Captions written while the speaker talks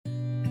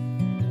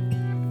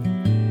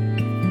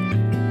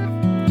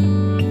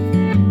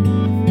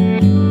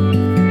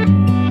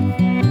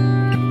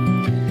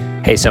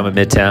Hey, Summit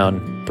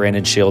Midtown,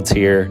 Brandon Shields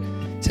here.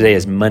 Today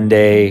is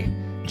Monday,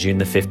 June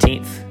the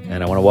 15th,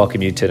 and I want to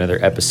welcome you to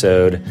another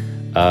episode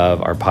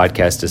of our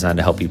podcast designed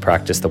to help you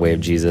practice the way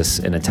of Jesus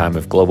in a time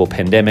of global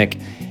pandemic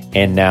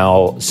and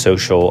now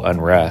social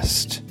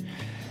unrest.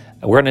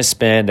 We're going to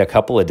spend a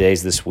couple of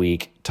days this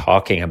week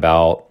talking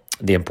about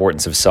the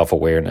importance of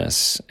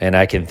self-awareness, and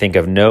I can think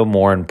of no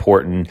more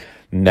important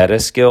meta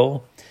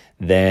skill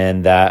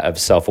than that of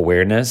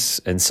self-awareness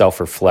and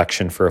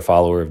self-reflection for a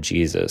follower of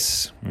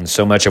Jesus. And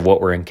so much of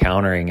what we're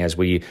encountering as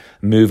we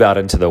move out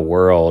into the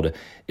world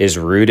is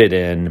rooted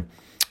in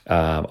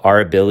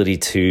our ability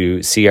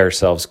to see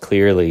ourselves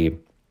clearly,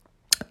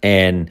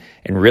 and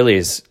really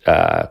is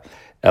a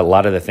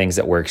lot of the things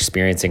that we're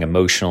experiencing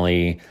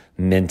emotionally,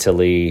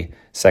 mentally,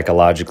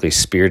 psychologically,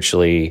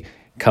 spiritually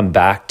come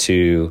back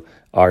to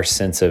our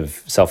sense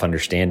of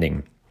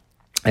self-understanding.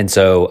 And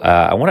so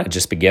I want to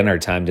just begin our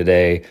time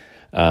today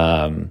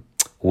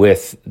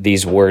with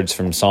these words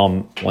from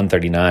Psalm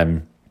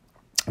 139,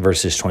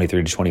 verses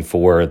 23 to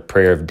 24, the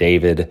prayer of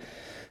David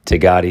to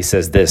God. He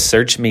says this: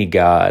 "Search me,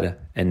 God,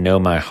 and know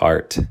my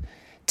heart.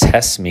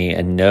 Test me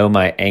and know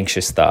my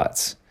anxious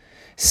thoughts.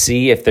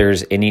 See if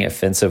there's any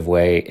offensive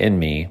way in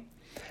me,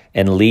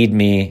 and lead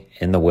me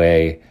in the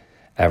way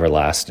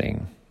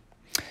everlasting."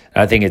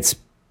 And I think it's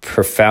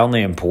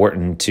profoundly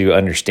important to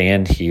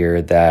understand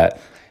here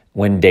that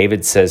when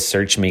David says,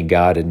 "Search me,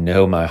 God, and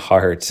know my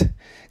heart,"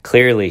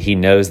 clearly he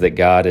knows that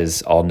God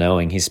is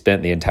all-knowing. He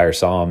spent the entire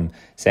psalm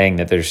saying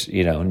that there's,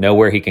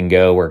 nowhere he can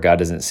go where God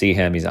doesn't see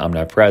him. He's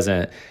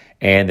omnipresent,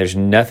 and there's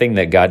nothing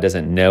that God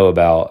doesn't know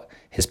about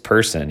his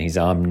person. He's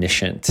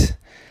omniscient.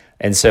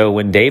 And so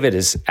when David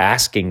is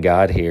asking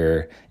God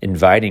here,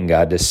 inviting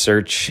God to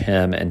search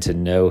him and to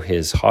know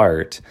his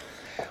heart,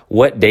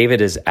 what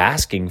David is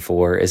asking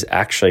for is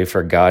actually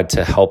for God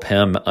to help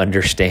him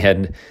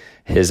understand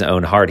his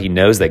own heart. He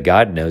knows that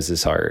God knows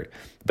his heart,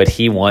 but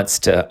he wants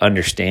to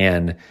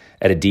understand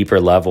at a deeper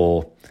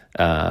level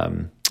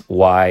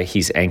why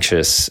he's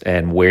anxious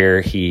and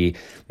where he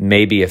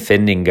may be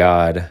offending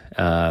God,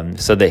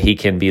 so that he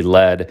can be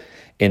led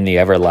in the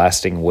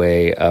everlasting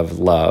way of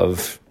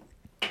love.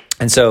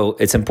 And so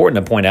it's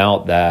important to point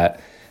out that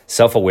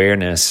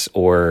self-awareness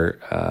or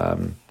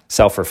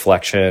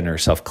self-reflection or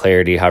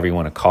self-clarity, however you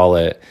want to call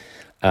it,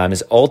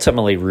 is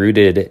ultimately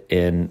rooted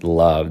in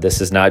love. This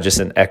is not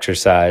just an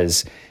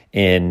exercise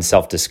in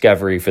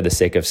self-discovery for the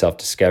sake of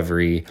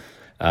self-discovery,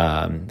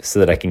 so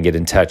that I can get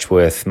in touch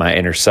with my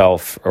inner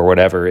self or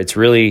whatever. It's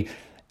really,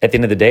 at the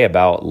end of the day,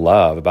 about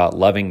love, about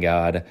loving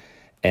God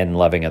and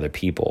loving other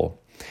people.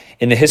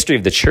 In the history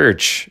of the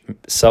church,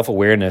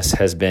 self-awareness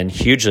has been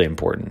hugely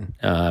important.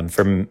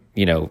 From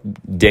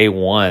day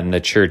one,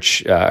 the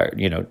church,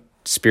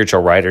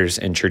 spiritual writers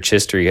in church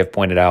history have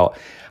pointed out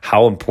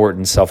how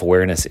important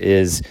self-awareness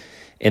is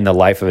in the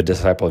life of a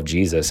disciple of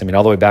Jesus. I mean,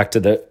 all the way back to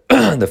the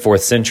the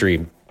 4th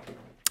century,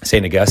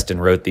 St. Augustine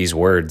wrote these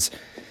words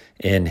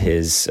in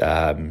his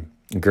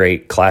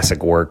great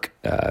classic work,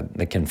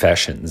 The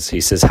Confessions. He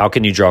says, "How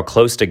can you draw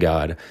close to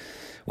God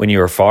when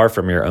you are far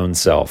from your own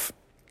self?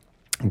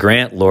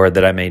 Grant, Lord,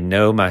 that I may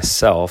know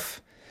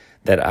myself,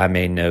 that I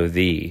may know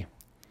thee."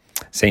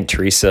 St.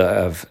 Teresa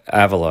of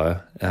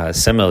Avila,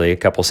 similarly, a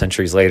couple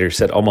centuries later,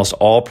 said almost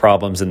all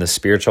problems in the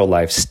spiritual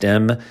life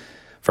stem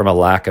from a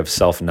lack of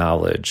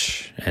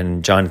self-knowledge.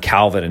 And John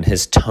Calvin, in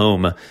his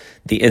tome,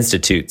 The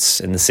Institutes,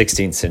 in the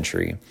 16th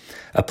century,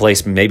 a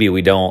place maybe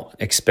we don't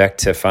expect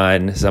to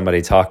find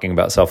somebody talking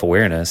about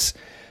self-awareness,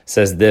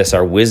 says this: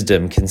 "Our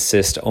wisdom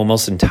consists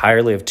almost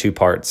entirely of two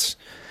parts,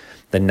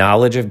 the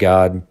knowledge of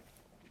God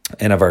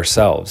and of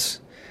ourselves.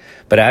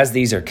 But as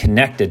these are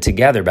connected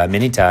together by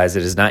many ties,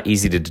 it is not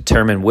easy to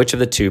determine which of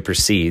the two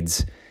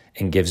proceeds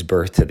and gives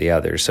birth to the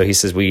other." So he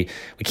says we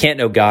can't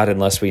know God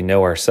unless we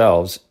know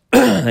ourselves,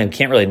 and we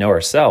can't really know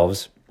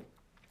ourselves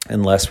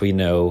unless we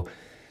know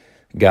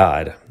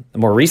God.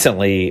 More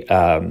recently,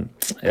 starting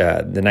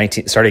in the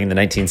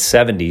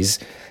 1970s,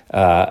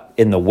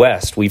 in the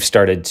West, we've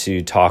started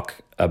to talk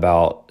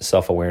about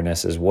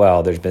self-awareness as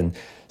well. There's been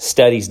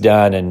studies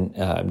done,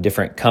 and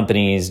different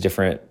companies,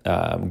 different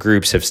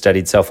groups have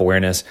studied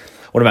self-awareness.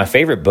 One of my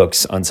favorite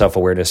books on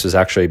self-awareness was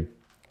actually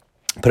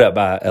put out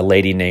by a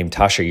lady named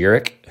Tasha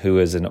Eurich, who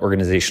is an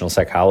organizational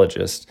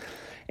psychologist.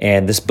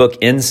 And this book,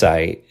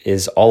 Insight,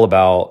 is all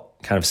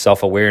about kind of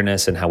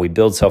self-awareness and how we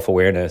build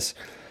self-awareness.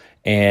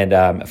 And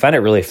I find it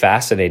really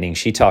fascinating.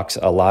 She talks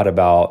a lot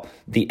about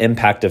the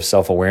impact of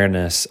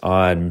self-awareness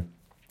on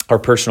our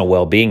personal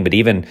well-being, but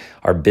even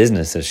our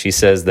businesses. She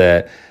says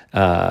that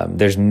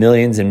there's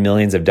millions and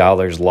millions of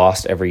dollars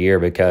lost every year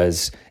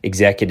because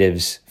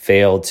executives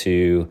fail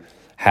to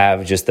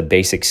have just the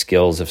basic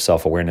skills of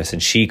self-awareness.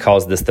 And she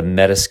calls this the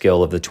meta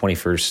skill of the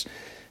 21st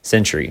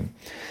century.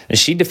 And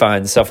she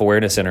defines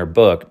self-awareness in her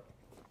book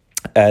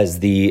as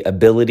the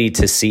ability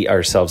to see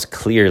ourselves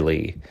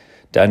clearly,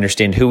 to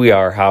understand who we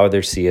are, how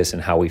others see us,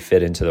 and how we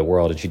fit into the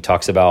world. And she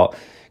talks about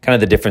kind of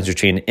the difference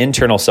between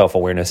internal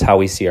self-awareness, how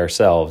we see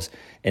ourselves,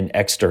 and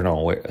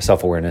external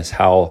self-awareness,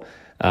 how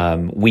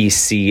we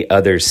see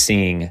others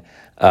seeing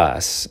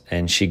us.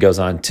 And she goes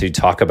on to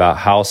talk about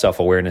how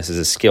self-awareness is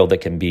a skill that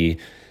can be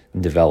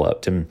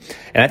developed. And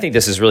I think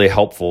this is really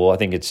helpful. I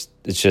think it's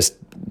just,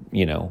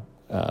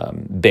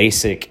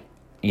 basic,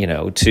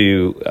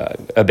 to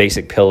a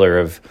basic pillar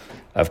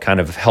of kind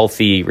of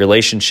healthy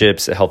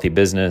relationships, a healthy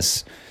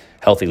business,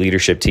 healthy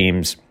leadership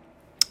teams.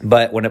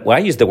 But when I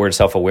use the word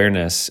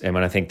self-awareness, and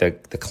when I think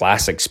the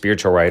classic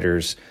spiritual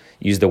writers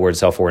use the word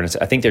self-awareness,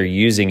 I think they're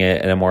using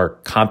it in a more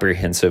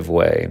comprehensive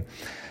way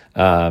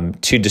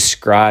to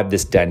describe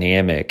this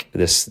dynamic,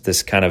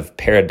 this kind of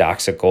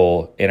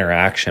paradoxical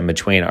interaction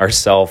between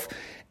ourself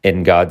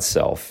and God's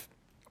self.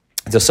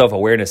 So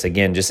self-awareness,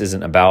 again, just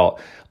isn't about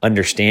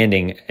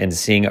understanding and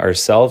seeing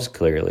ourselves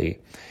clearly.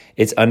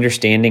 It's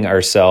understanding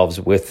ourselves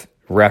with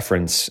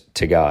reference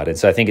to God. And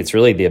so I think it's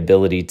really the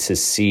ability to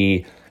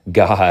see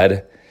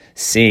God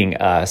seeing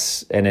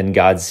us, and in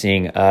God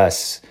seeing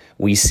us,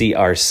 we see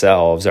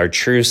ourselves, our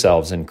true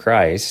selves in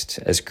Christ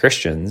as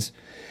Christians.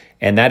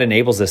 And that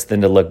enables us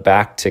then to look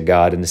back to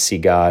God and to see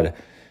God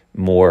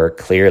more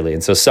clearly.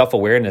 And so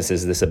self-awareness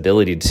is this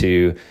ability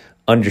to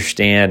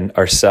understand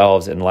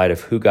ourselves in light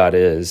of who God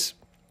is,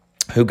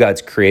 who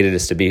God's created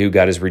us to be, who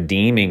God is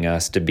redeeming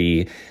us to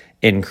be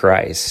in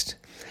Christ.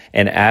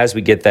 And as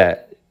we get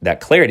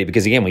that clarity,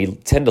 because again, we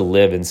tend to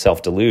live in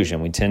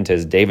self-delusion. We tend to,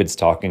 as David's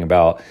talking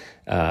about,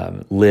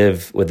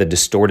 live with a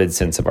distorted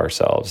sense of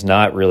ourselves,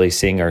 not really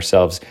seeing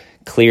ourselves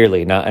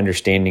clearly, not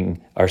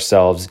understanding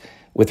ourselves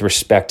with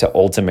respect to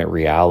ultimate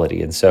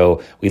reality. And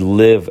so we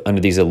live under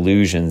these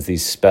illusions,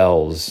 these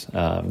spells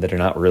that are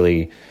not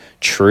really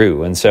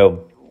true. And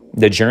so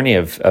the journey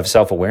of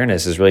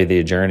self-awareness is really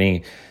the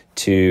journey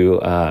to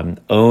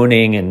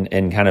owning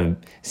and kind of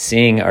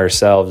seeing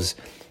ourselves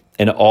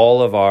in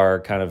all of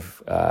our kind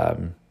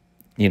of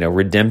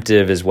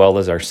redemptive as well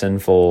as our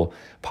sinful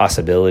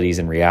possibilities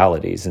and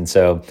realities. And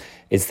so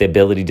it's the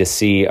ability to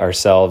see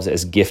ourselves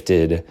as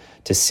gifted,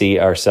 to see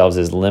ourselves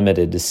as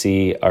limited, to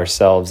see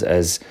ourselves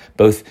as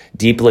both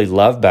deeply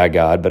loved by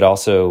God, but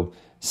also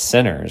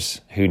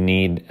sinners who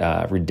need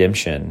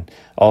redemption,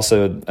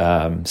 also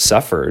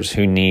sufferers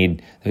who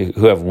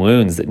have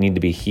wounds that need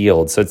to be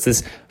healed. So it's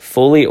this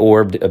fully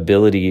orbed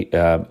ability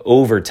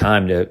over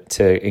time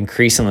to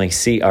increasingly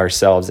see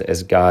ourselves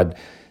as God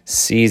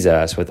sees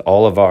us, with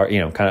all of our,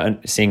 kind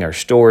of seeing our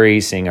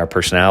story, seeing our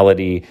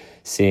personality,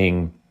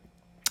 seeing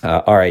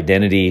our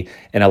identity,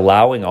 and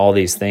allowing all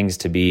these things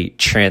to be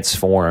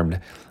transformed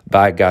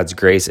by God's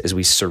grace as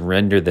we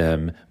surrender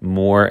them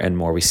more and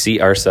more. We see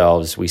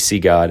ourselves, we see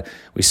God,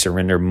 we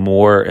surrender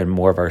more and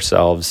more of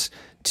ourselves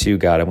to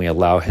God, and we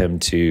allow Him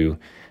to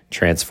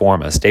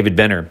transform us. David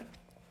Benner,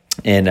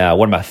 in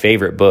one of my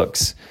favorite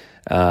books,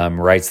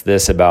 writes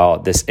this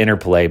about this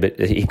interplay, but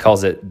he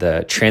calls it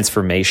the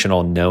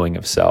transformational knowing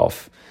of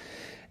self.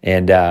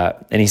 And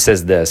he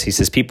says this, he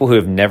says, people who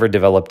have never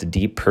developed a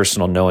deep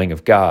personal knowing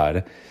of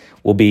God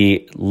will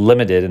be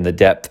limited in the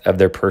depth of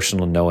their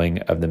personal knowing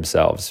of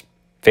themselves.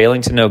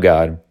 Failing to know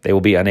God, they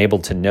will be unable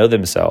to know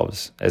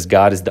themselves, as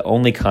God is the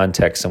only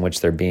context in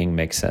which their being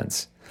makes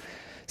sense.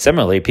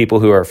 Similarly, people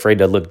who are afraid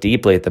to look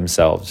deeply at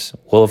themselves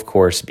will, of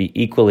course, be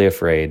equally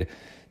afraid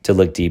to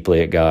look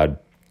deeply at God.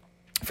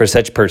 For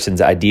such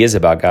persons, ideas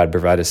about God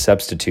provide a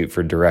substitute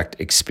for direct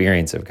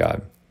experience of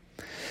God.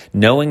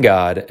 Knowing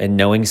God and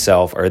knowing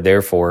self are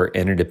therefore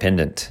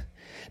interdependent.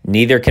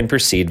 Neither can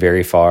proceed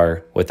very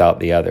far without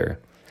the other.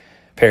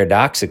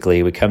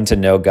 Paradoxically, we come to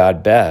know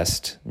God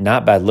best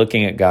not by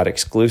looking at God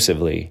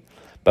exclusively,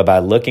 but by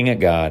looking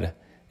at God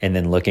and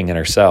then looking at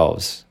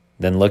ourselves,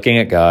 then looking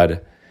at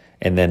God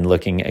and then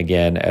looking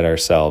again at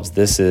ourselves.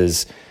 This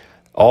is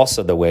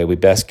also the way we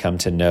best come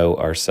to know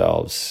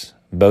ourselves.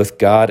 Both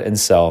God and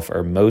self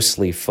are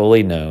mostly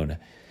fully known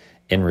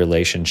in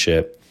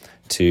relationship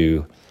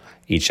to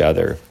each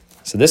other.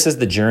 So this is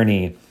the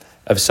journey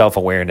of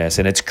self-awareness,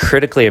 and it's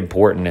critically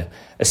important,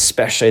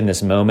 especially in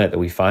this moment that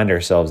we find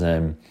ourselves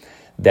in,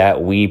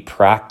 that we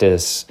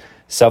practice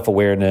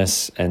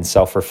self-awareness and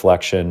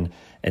self-reflection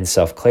and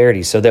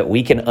self-clarity so that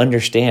we can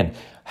understand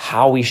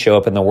how we show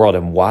up in the world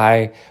and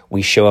why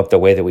we show up the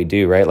way that we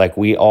do, right? Like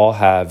we all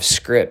have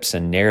scripts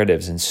and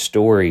narratives and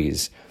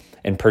stories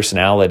and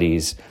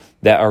personalities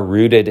that are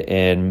rooted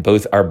in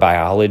both our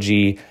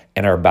biology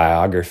and our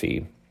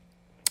biography.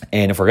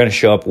 And if we're going to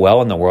show up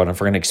well in the world, and if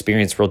we're going to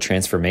experience real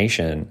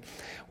transformation,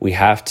 we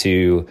have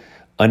to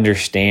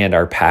understand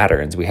our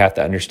patterns. We have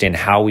to understand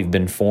how we've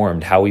been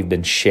formed, how we've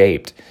been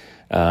shaped.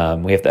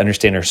 We have to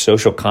understand our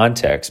social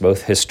context,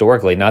 both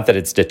historically, not that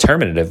it's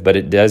determinative, but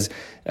it does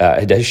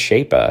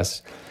shape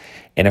us.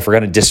 And if we're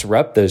going to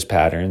disrupt those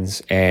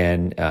patterns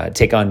and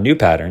take on new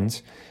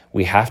patterns,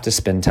 we have to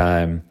spend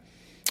time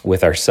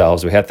with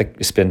ourselves. We have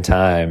to spend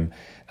time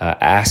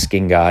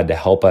asking God to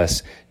help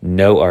us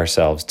know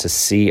ourselves, to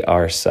see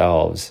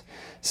ourselves,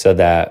 so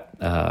that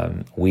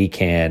we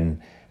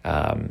can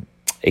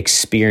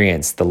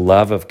experience the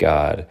love of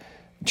God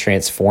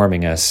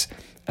transforming us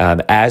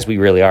as we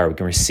really are. We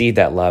can receive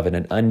that love in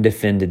an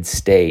undefended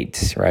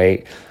state,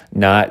 right?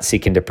 Not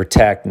seeking to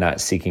protect,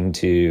 not seeking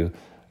to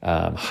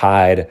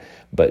hide,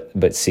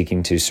 but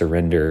seeking to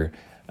surrender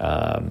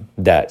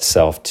that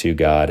self to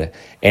God.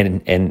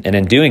 And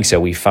in doing so,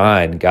 we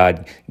find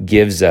God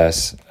gives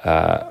us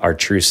our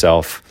true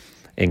self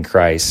in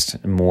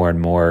Christ more and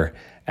more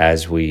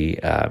as we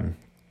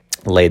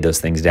lay those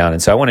things down.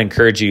 And so I want to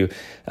encourage you,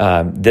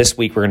 this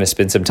week we're going to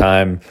spend some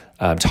time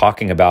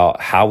talking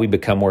about how we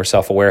become more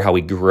self-aware, how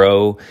we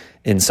grow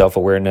in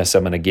self-awareness.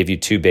 I'm going to give you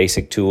 2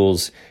 basic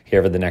tools here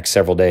over the next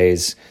several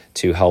days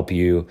to help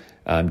you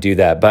do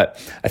that. But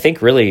I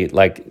think really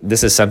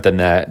this is something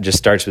that just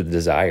starts with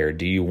desire.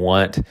 Do you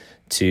want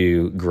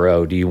to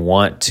grow? Do you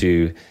want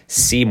to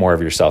see more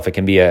of yourself? It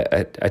can be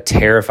a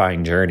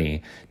terrifying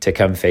journey to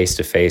come face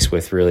to face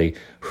with really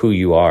who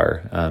you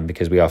are,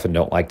 because we often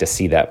don't like to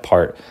see that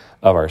part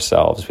of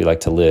ourselves. We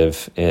like to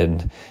live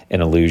in an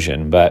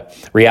illusion, but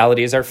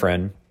reality is our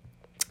friend.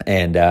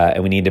 And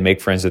we need to make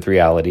friends with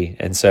reality.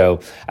 And so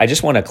I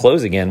just want to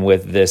close again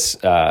with this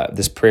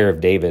prayer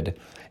of David.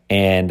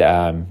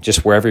 And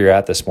just wherever you're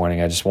at this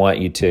morning, I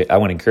want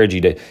to encourage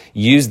you to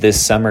use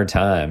this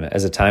summertime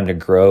as a time to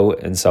grow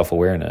in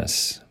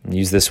self-awareness.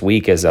 Use this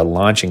week as a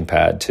launching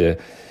pad to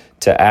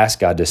ask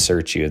God to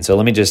search you. And so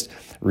let me just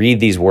read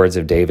these words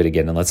of David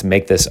again, and let's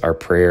make this our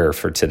prayer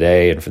for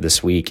today and for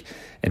this week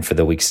and for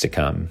the weeks to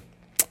come.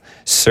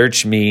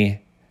 Search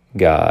me,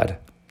 God.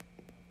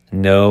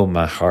 Know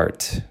my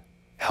heart.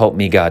 Help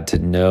me, God, to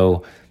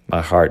know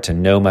my heart, to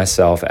know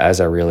myself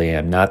as I really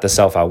am. Not the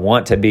self I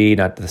want to be,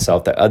 not the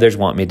self that others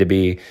want me to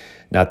be,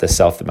 not the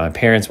self that my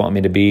parents want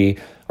me to be,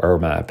 or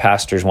my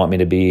pastors want me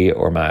to be,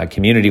 or my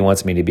community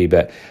wants me to be,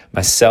 but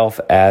myself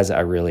as I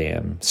really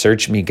am.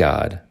 Search me,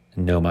 God,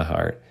 and know my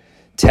heart.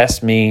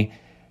 Test me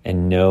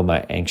and know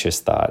my anxious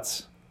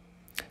thoughts.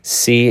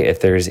 See if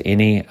there is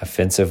any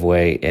offensive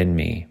way in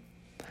me,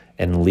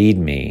 and lead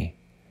me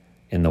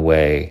in the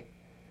way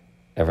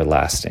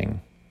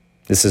everlasting.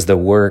 This is the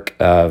work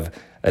of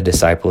a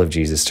disciple of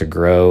Jesus, to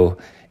grow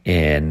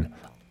in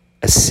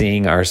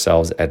seeing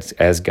ourselves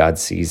as God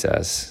sees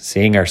us,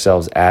 seeing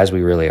ourselves as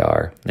we really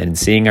are. And in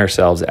seeing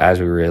ourselves as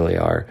we really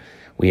are,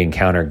 we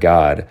encounter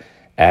God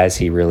as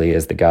he really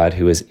is, the God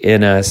who is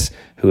in us,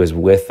 who is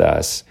with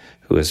us,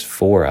 who is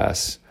for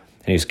us,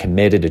 and who's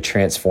committed to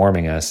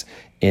transforming us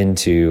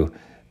into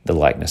the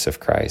likeness of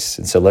Christ.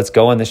 And so let's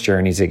go on this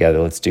journey together.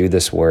 Let's do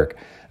this work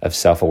of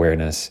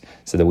self-awareness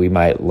so that we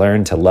might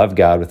learn to love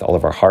God with all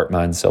of our heart,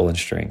 mind, soul, and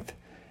strength,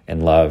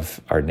 and love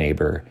our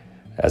neighbor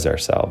as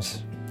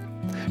ourselves.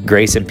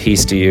 Grace and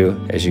peace to you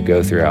as you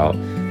go throughout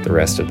the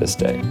rest of this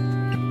day.